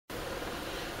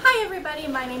Hi everybody,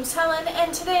 my name's Helen,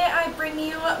 and today I bring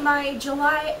you my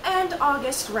July and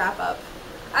August wrap-up.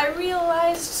 I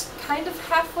realized kind of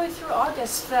halfway through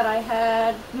August that I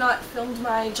had not filmed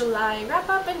my July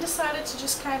wrap-up and decided to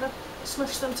just kind of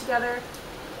smush them together.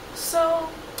 So,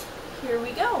 here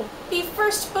we go. The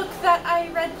first book that I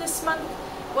read this month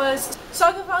was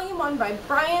Saga Volume 1 by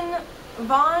Brian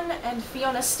Vaughan and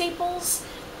Fiona Staples,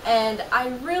 and I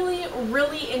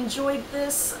really enjoyed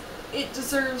this. It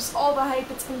deserves all the hype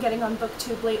it's been getting on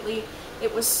BookTube lately.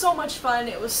 It was so much fun,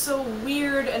 it was so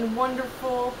weird and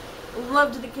wonderful,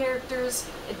 loved the characters.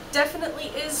 It definitely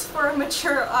is for a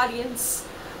mature audience,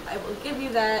 I will give you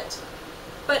that.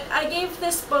 But I gave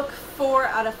this book 4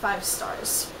 out of 5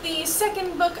 stars. The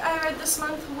second book I read this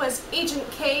month was Agent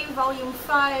K Volume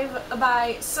 5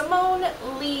 by Simone,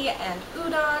 Lee, and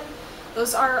Udon.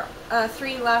 Those are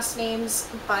 3 last names,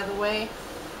 by the way.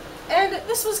 And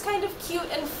this was kind of cute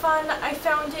and fun. I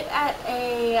found it at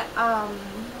a,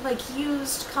 like,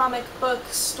 used comic book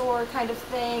store kind of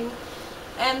thing.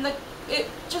 And it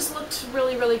just looked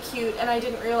really cute, and I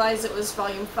didn't realize it was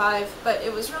volume 5, but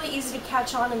it was really easy to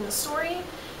catch on in the story.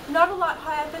 Not a lot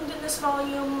happened in this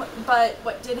volume, but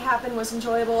what did happen was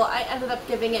enjoyable. I ended up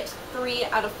giving it 3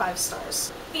 out of 5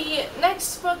 stars. The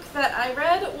next book that I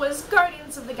read was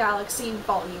Guardians of the Galaxy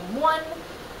Volume 1.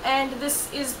 And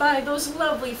this is by those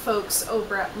lovely folks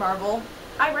over at Marvel.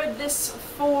 I read this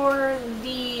for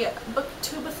the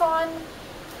Booktubeathon.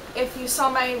 If you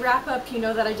saw my wrap-up, you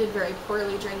know that I did very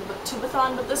poorly during the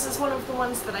Booktubeathon, but this is one of the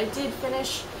ones that I did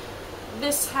finish.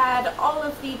 This had all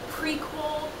of the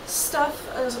prequel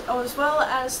stuff as well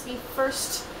as the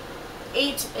first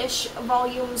 8-ish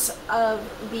volumes of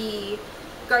the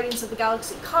Guardians of the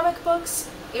Galaxy comic books.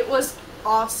 It was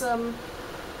awesome.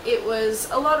 It was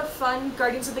a lot of fun.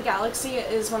 Guardians of the Galaxy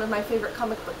is one of my favorite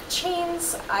comic book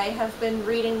chains. I have been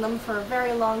reading them for a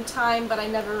very long time, but I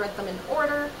never read them in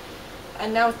order.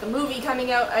 And now with the movie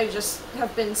coming out, I just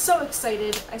have been so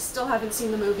excited. I still haven't seen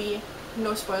the movie.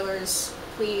 No spoilers,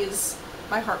 please.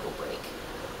 My heart will break.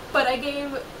 But I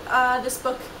gave this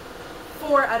book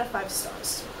 4 out of 5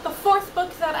 stars. The fourth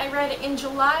book that I read in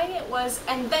July was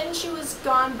And Then She Was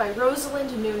Gone by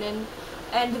Rosalind Noonan,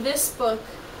 and this book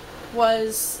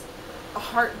was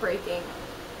heartbreaking.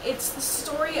 It's the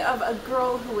story of a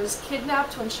girl who was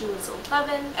kidnapped when she was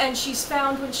 11, and she's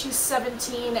found when she's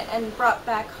 17 and brought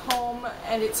back home,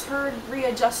 and it's her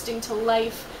readjusting to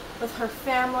life with her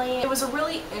family. It was a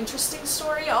really interesting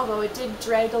story, although it did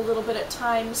drag a little bit at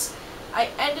times. I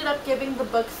ended up giving the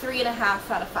book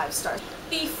 3.5 out of 5 stars.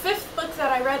 The fifth book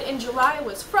that I read in July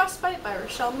was Frostbite by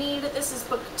Richelle Mead. This is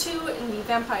book 2 in the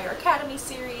Vampire Academy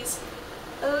series.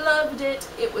 Loved it.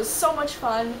 It was so much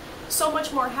fun. So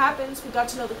much more happens. We got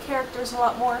to know the characters a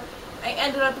lot more. I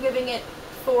ended up giving it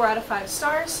 4 out of 5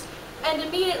 stars. And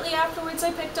immediately afterwards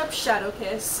I picked up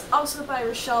Shadowkiss, also by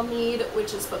Richelle Mead,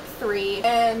 which is book 3.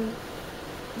 And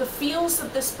the feels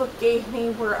that this book gave me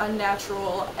were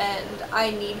unnatural, and I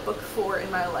need book 4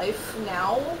 in my life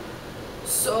now.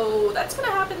 So that's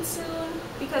gonna happen soon,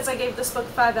 because I gave this book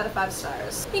 5 out of 5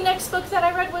 stars. The next book that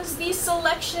I read was The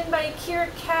Selection by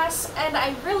Kiera Cass, and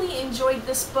I really enjoyed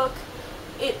this book.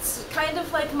 It's kind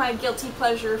of like my guilty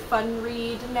pleasure fun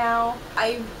read now.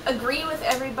 I agree with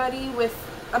everybody with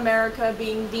America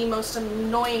being the most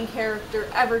annoying character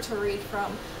ever to read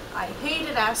from. I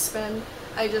hated Aspen.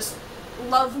 I just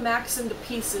love Maxim to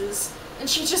pieces, and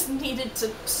she just needed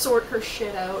to sort her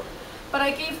shit out. But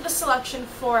I gave The Selection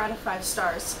 4 out of 5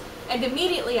 stars, and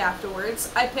immediately afterwards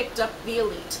I picked up The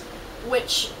Elite,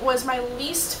 which was my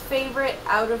least favorite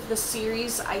out of the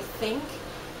series, I think,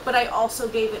 but I also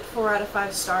gave it 4 out of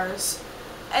 5 stars.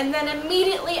 And then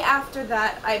immediately after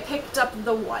that I picked up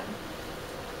The One,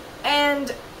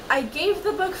 and I gave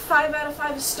the book 5 out of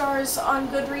 5 stars on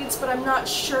Goodreads, but I'm not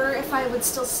sure if I would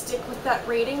still stick with that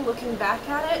rating looking back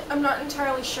at it. I'm not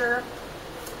entirely sure,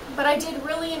 but I did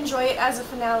really enjoy it as a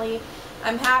finale.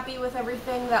 I'm happy with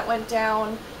everything that went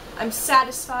down. I'm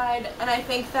satisfied, and I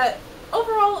think that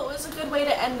overall it was a good way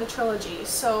to end the trilogy,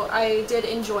 so I did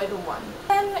enjoy The One.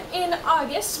 Then in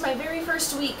August, my very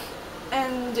first week,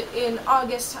 and in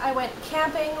August I went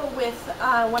camping with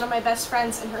one of my best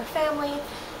friends and her family,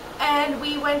 and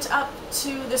we went up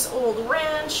to this old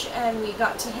ranch, and we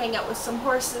got to hang out with some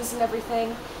horses and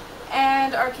everything.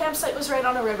 And our campsite was right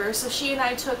on a river, so she and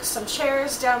I took some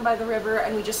chairs down by the river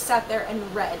and we just sat there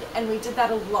and read, and we did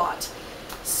that a lot.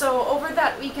 So over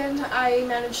that weekend I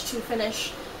managed to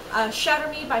finish Shatter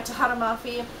Me by Tahara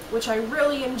Mafi, which I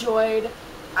really enjoyed.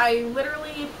 I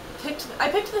literally picked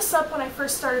this up when I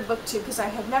first started BookTube because I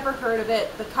had never heard of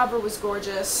it. The cover was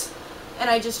gorgeous, and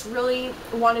I just really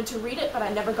wanted to read it, but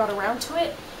I never got around to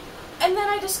it. And then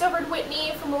I discovered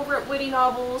Whitney from over at Witty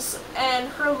Novels, and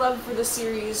her love for the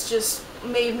series just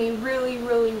made me really,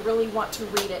 really, really want to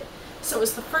read it. So it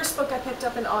was the first book I picked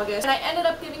up in August, and I ended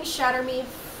up giving Shatter Me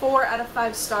 4 out of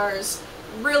 5 stars.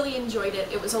 Really enjoyed it.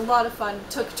 It was a lot of fun.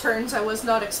 Took turns I was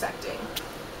not expecting.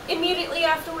 Immediately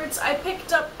afterwards, I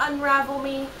picked up Unravel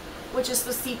Me, which is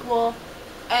the sequel,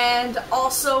 and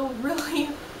also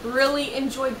really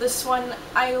enjoyed this one.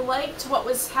 I liked what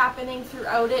was happening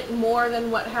throughout it more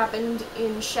than what happened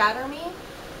in Shatter Me,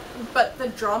 but the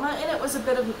drama in it was a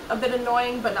bit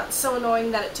annoying, but not so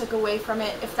annoying that it took away from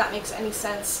it, if that makes any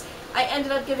sense. I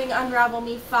ended up giving Unravel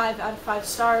Me 5 out of 5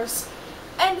 stars,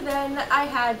 and then I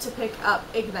had to pick up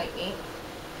Ignite Me,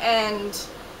 and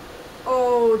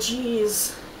oh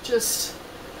geez, just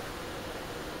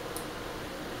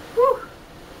whew,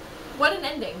 what an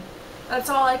ending. That's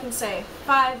all I can say.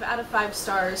 5 out of 5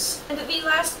 stars. And the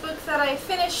last book that I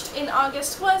finished in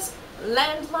August was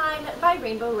Landline by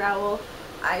Rainbow Rowell.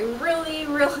 I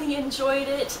really enjoyed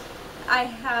it. I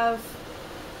have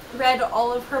read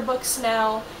all of her books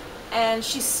now, and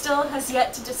she still has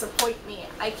yet to disappoint me.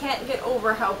 I can't get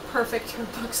over how perfect her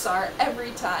books are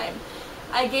every time.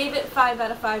 I gave it 5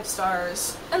 out of 5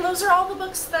 stars. And those are all the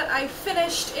books that I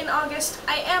finished in August.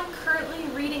 I am currently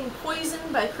reading Poison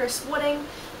by Chris Wooding.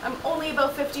 I'm only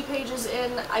about 50 pages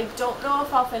in. I don't know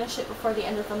if I'll finish it before the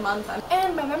end of the month.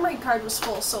 And my memory card was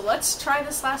full, so let's try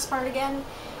this last part again.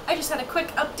 I just had a quick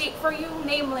update for you,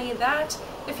 namely that,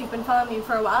 if you've been following me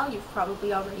for a while, you've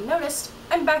probably already noticed,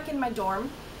 I'm back in my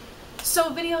dorm. So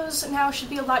videos now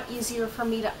should be a lot easier for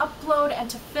me to upload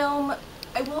and to film.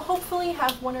 I will hopefully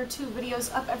have 1 or 2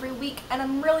 videos up every week, and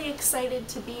I'm really excited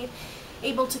to be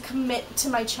able to commit to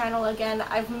my channel again.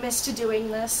 I've missed doing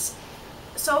this.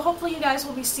 So hopefully you guys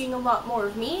will be seeing a lot more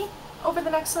of me over the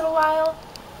next little while.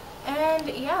 And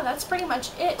yeah, that's pretty much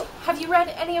it. Have you read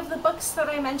any of the books that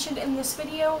I mentioned in this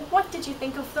video? What did you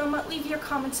think of them? Leave your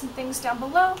comments and things down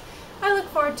below. I look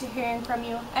forward to hearing from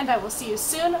you, and I will see you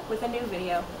soon with a new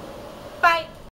video. Bye!